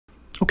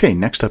Okay,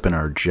 next up in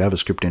our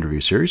JavaScript interview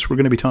series, we're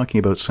going to be talking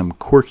about some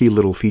quirky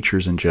little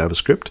features in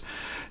JavaScript,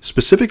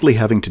 specifically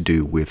having to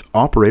do with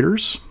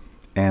operators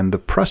and the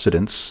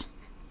precedence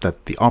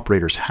that the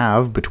operators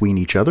have between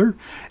each other,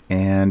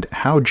 and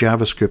how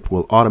JavaScript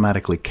will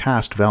automatically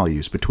cast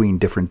values between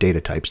different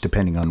data types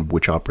depending on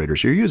which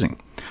operators you're using.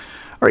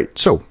 All right,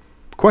 so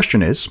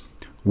question is,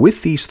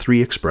 with these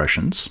three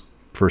expressions,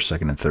 first,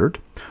 second, and third,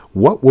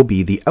 what will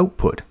be the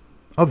output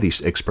of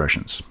these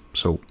expressions?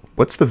 So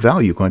what's the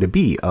value going to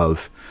be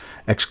of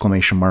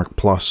exclamation mark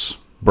plus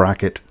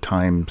bracket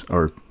times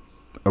or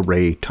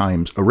array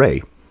times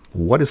array?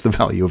 What is the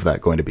value of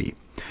that going to be?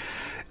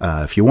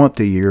 If you want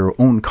your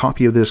own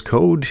copy of this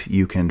code,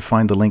 you can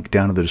find the link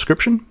down in the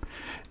description,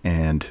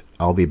 and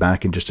I'll be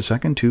back in just a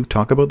second to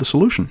talk about the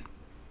solution.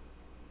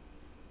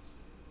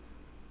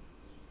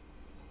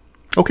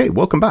 Okay,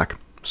 welcome back.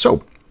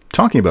 So,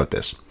 talking about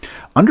this,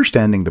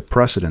 understanding the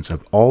precedence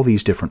of all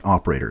these different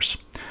operators.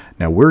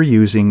 Now we're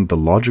using the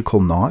logical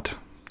not,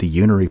 the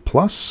unary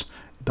plus,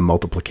 the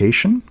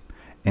multiplication,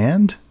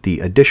 and the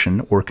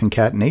addition or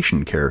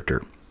concatenation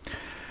character,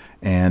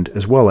 and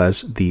as well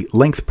as the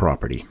length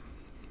property,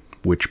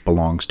 which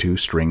belongs to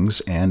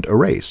strings and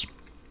arrays.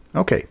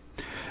 Okay,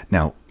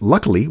 now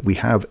luckily we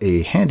have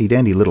a handy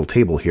dandy little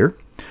table here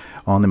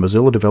on the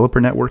Mozilla Developer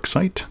Network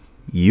site.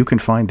 You can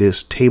find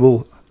this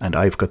table, and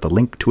I've got the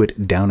link to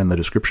it down in the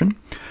description,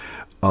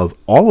 of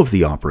all of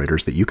the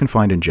operators that you can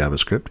find in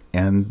JavaScript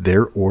and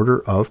their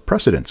order of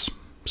precedence.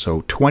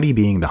 So 20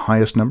 being the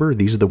highest number,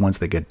 these are the ones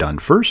that get done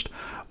first,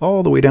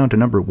 all the way down to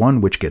number 1,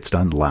 which gets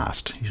done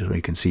last. So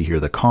you can see here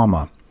the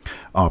comma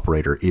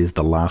operator is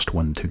the last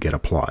one to get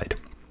applied.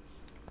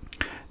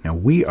 Now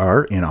we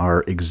are, in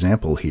our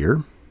example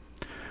here,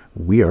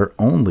 we are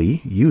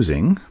only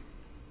using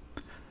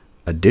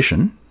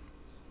addition,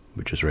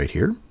 which is right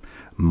here,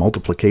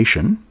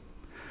 multiplication,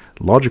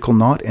 logical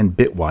not, and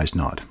bitwise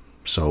not.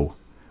 So,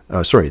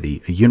 the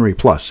unary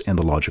plus and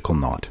the logical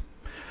not.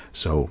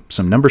 So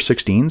some number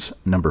 16s,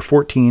 number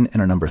 14,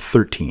 and a number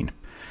 13.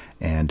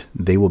 And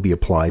they will be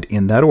applied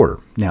in that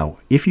order. Now,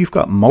 if you've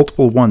got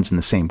multiple ones in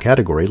the same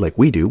category, like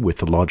we do with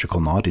the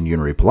logical not and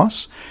unary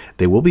plus,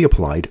 they will be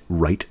applied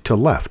right to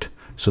left.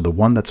 So the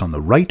one that's on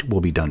the right will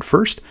be done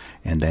first,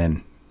 and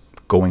then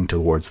going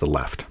towards the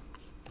left.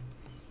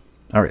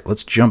 All right,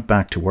 let's jump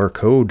back to our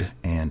code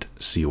and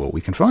see what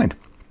we can find.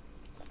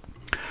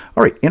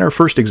 All right, in our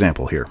first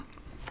example here,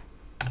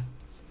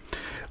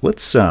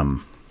 let's, here,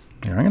 I'm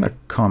going to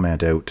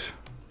comment out.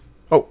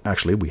 Oh,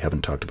 actually, we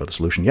haven't talked about the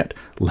solution yet.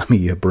 Let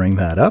me bring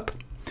that up.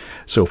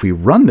 So if we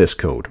run this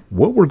code,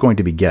 what we're going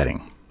to be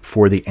getting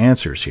for the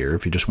answers here,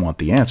 if you just want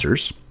the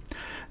answers,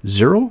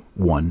 0,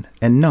 1,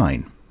 and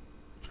 9.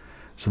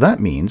 So that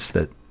means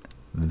that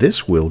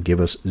this will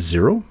give us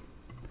 0,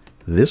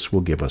 this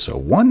will give us a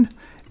 1,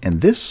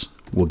 and this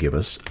will give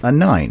us a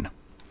 9.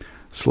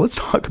 So let's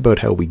talk about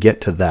how we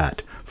get to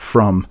that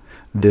from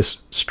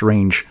this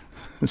strange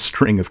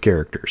string of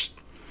characters.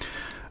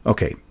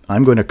 Okay,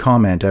 I'm going to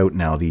comment out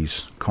now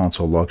these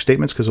console log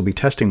statements because we'll be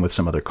testing with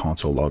some other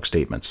console log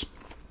statements.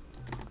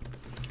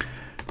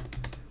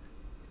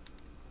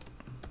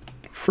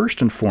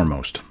 First and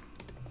foremost,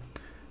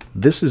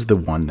 this is the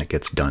one that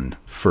gets done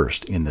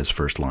first in this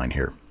first line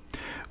here.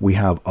 We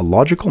have a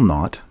logical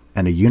not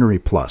and a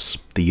unary plus.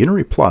 The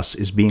unary plus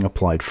is being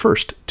applied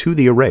first to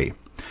the array.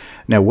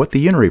 Now what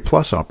the unary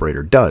plus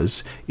operator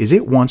does is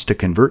it wants to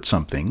convert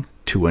something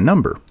to a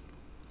number.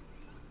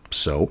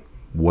 So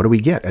what do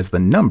we get as the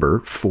number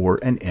for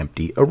an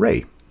empty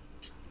array?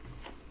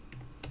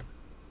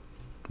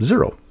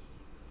 0.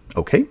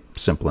 Okay,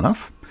 simple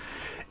enough.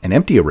 An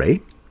empty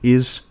array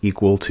is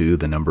equal to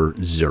the number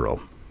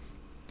 0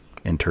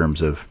 in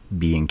terms of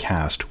being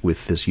cast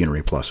with this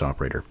unary plus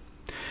operator.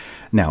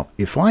 Now,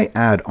 if I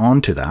add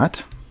on to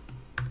that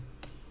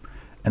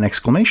an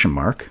exclamation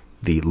mark,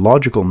 the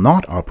logical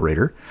not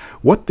operator,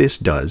 what this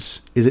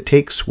does is it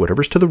takes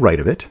whatever's to the right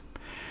of it,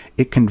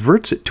 it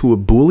converts it to a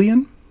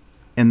Boolean,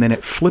 and then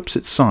it flips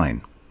its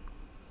sign.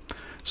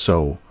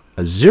 So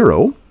a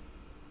 0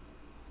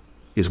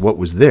 is what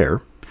was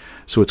there.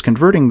 So it's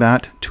converting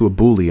that to a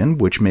Boolean,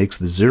 which makes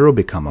the 0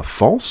 become a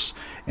false,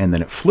 and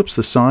then it flips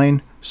the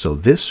sign, so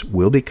this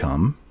will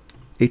become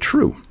a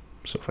true.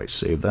 So if I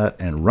save that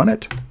and run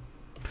it,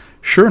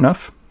 sure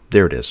enough,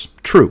 there it is,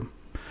 true.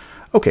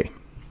 Okay,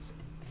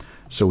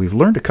 so we've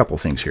learned a couple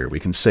things here. We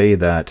can say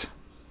that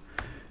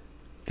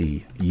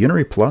the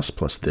unary plus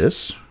plus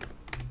this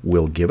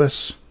will give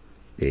us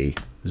a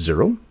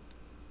 0,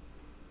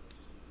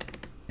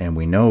 and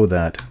we know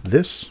that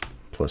this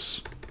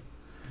plus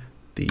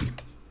the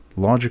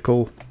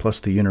logical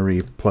plus the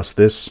unary plus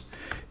this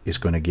is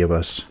going to give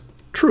us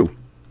true,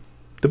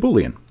 the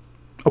Boolean.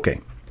 Okay,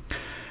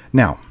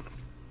 now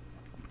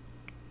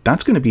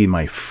that's going to be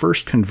my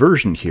first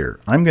conversion here.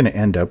 I'm going to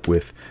end up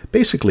with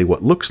basically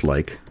what looks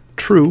like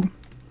true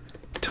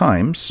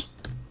times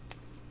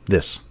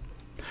this.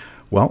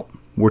 Well,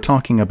 we're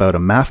talking about a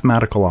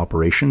mathematical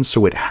operation,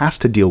 so it has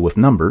to deal with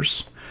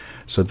numbers.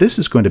 So this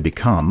is going to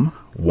become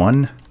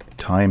 1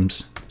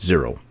 times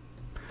 0,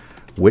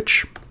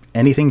 which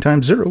anything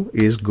times 0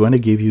 is going to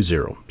give you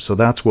 0. So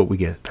that's what we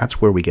get.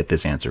 That's where we get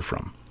this answer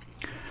from.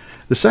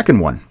 The second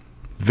one,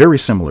 very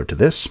similar to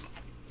this.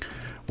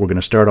 We're going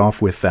to start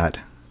off with that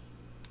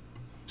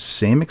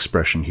same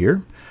expression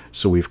here.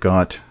 So we've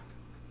got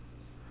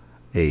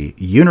a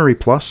unary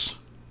plus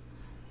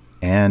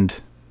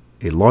and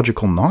a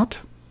logical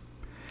not.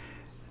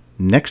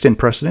 Next in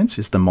precedence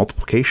is the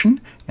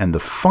multiplication, and the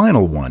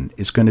final one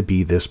is going to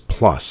be this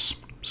plus.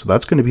 So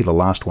that's going to be the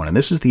last one, and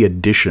this is the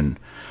addition,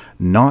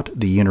 not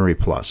the unary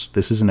plus.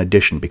 This is an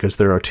addition because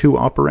there are two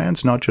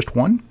operands, not just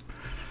one.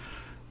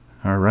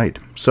 All right,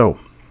 so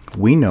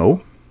we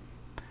know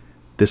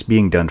this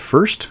being done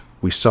first.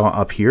 We saw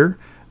up here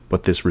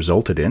what this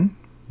resulted in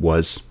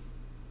was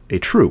a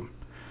true.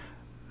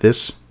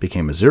 This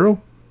became a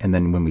 0, and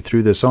then when we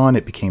threw this on,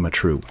 it became a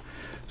true.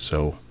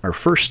 So our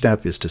first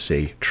step is to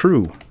say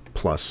true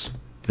plus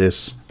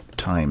this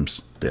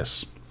times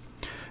this.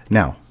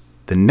 Now,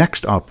 the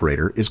next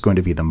operator is going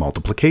to be the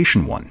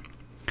multiplication one.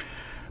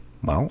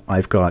 Well,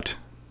 I've got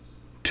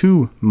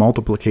two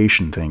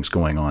multiplication things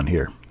going on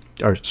here.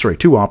 Or, sorry,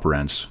 two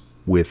operands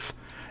with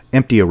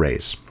empty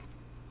arrays.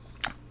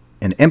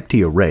 An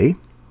empty array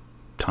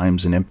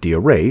times an empty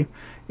array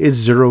is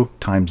 0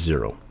 times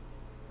 0.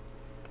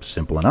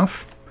 Simple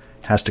enough.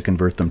 Has to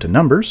convert them to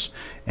numbers,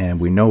 and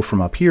we know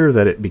from up here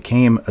that it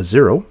became a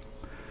 0.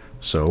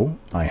 So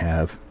I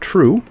have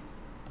true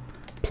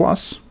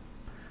plus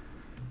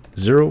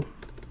 0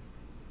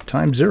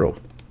 times 0.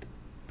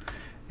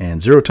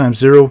 And 0 times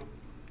 0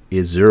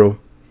 is 0.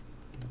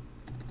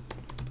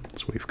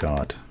 So we've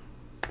got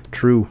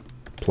true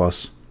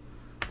plus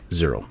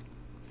 0.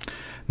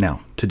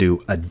 Now, to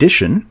do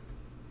addition,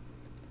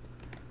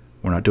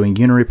 we're not doing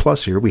unary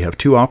plus here. We have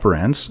two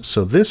operands,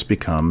 so this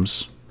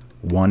becomes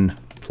 1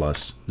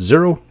 plus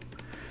 0,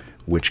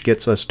 which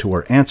gets us to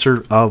our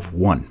answer of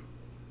 1.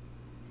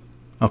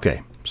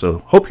 Okay, so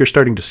hope you're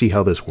starting to see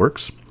how this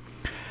works.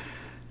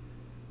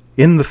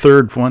 In the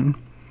third one,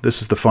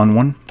 this is the fun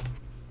one.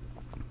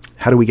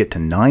 How do we get to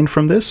 9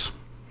 from this?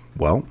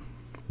 Well,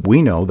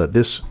 we know that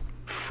this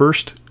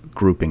first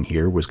grouping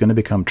here was going to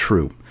become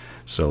true.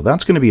 So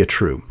that's going to be a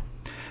true.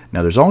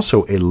 Now there's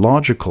also a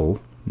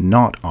logical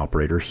not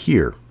operator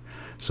here.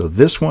 So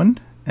this one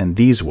and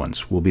these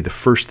ones will be the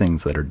first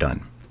things that are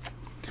done.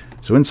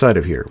 So inside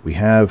of here we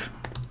have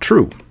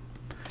true,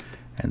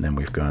 and then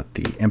we've got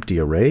the empty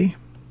array,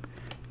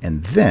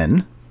 and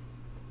then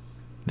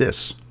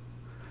this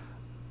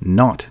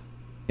not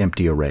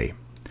empty array.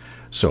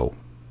 So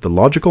the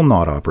logical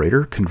not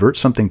operator converts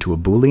something to a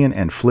Boolean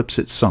and flips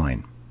its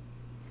sign.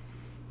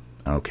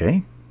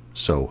 Okay,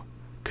 so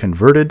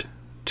converted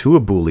to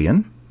a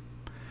Boolean,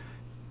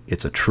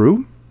 it's a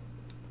true.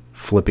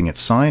 Flipping its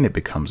sign, it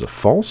becomes a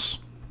false.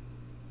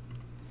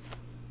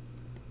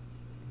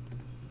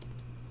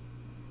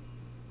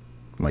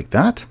 Like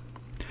that.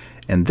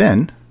 And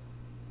then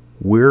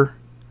we're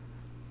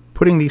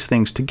putting these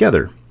things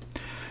together.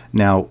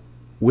 Now,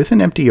 with an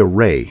empty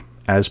array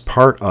as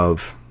part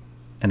of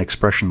an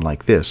expression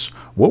like this,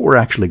 what we're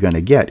actually going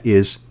to get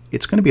is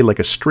it's going to be like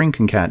a string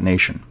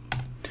concatenation.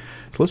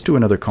 So let's do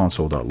another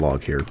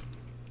console.log here.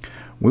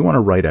 We want to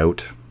write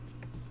out,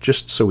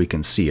 just so we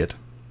can see it,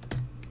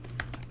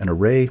 an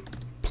array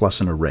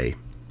plus an array.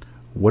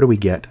 What do we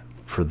get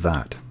for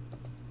that?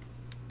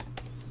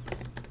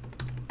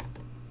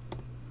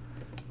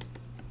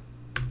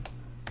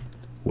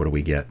 What do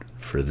we get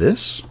for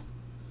this?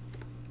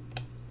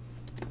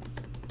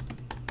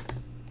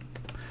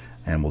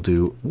 And we'll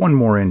do one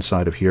more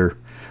inside of here.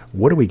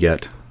 What do we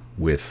get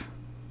with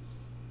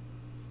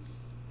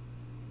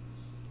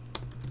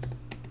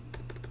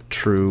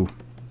true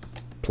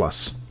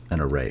plus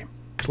an array?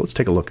 So let's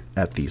take a look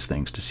at these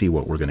things to see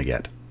what we're going to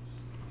get.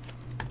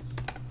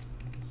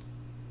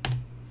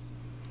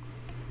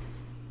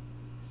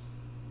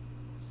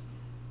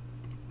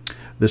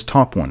 This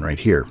top one right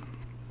here,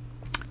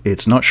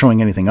 it's not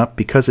showing anything up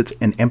because it's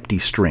an empty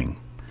string.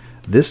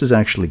 This is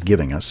actually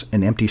giving us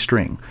an empty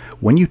string.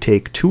 When you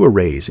take two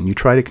arrays and you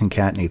try to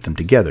concatenate them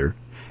together,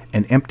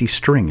 an empty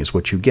string is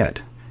what you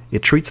get.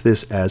 It treats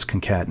this as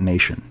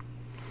concatenation.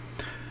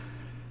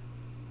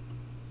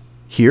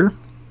 Here,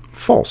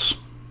 false.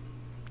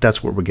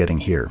 That's what we're getting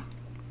here.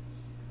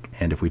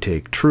 And if we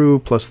take true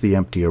plus the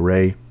empty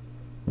array,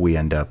 we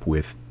end up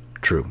with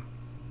true.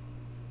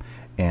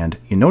 And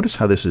you notice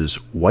how this is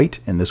white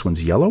and this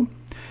one's yellow?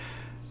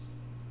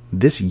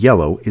 This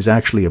yellow is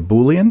actually a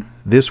Boolean.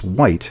 This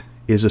white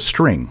is a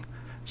string.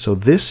 So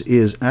this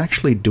is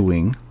actually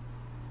doing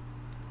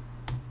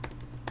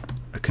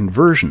a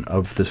conversion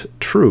of the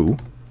true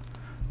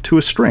to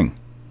a string.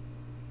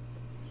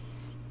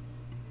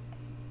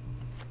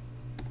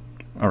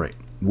 All right,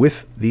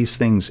 with these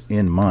things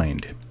in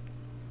mind,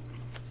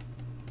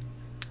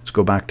 let's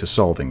go back to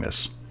solving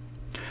this.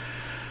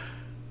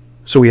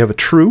 So we have a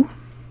true,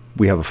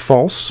 we have a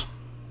false,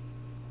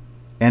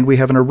 and we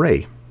have an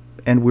array,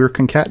 and we're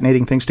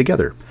concatenating things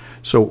together.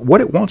 So what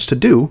it wants to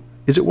do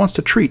is it wants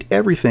to treat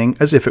everything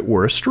as if it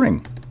were a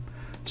string.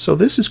 So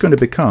this is going to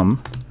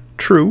become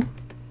true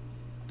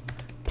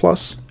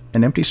plus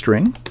an empty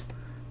string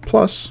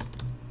plus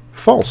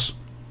false,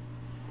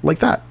 like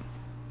that,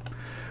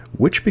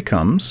 which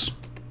becomes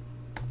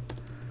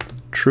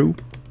true,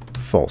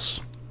 false.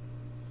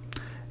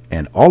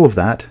 And all of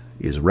that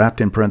is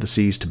wrapped in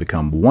parentheses to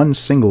become one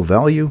single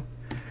value,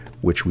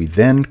 which we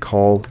then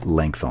call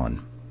length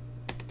on.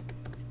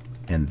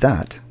 And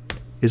that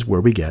is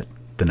where we get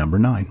the number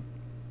 9.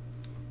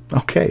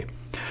 Okay,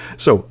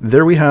 so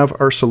there we have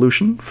our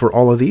solution for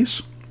all of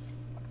these.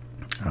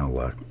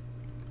 I'll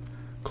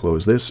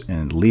close this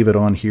and leave it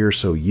on here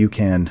so you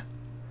can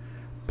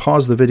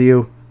pause the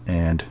video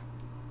and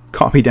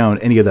copy down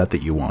any of that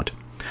you want.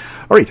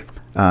 All right,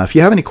 if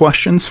you have any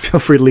questions, feel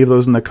free to leave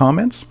those in the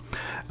comments.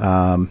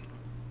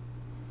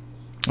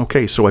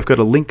 Okay, so I've got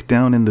a link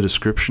down in the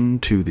description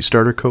to the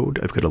starter code.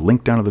 I've got a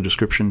link down in the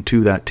description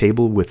to that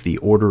table with the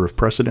order of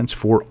precedence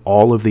for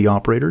all of the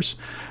operators.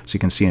 So you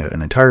can see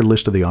an entire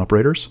list of the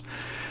operators.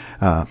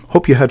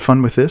 Hope you had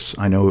fun with this.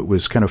 I know it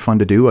was kind of fun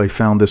to do. I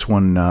found this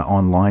one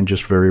online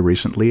just very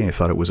recently. I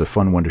thought it was a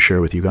fun one to share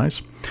with you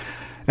guys.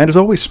 And as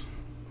always,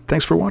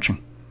 thanks for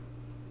watching.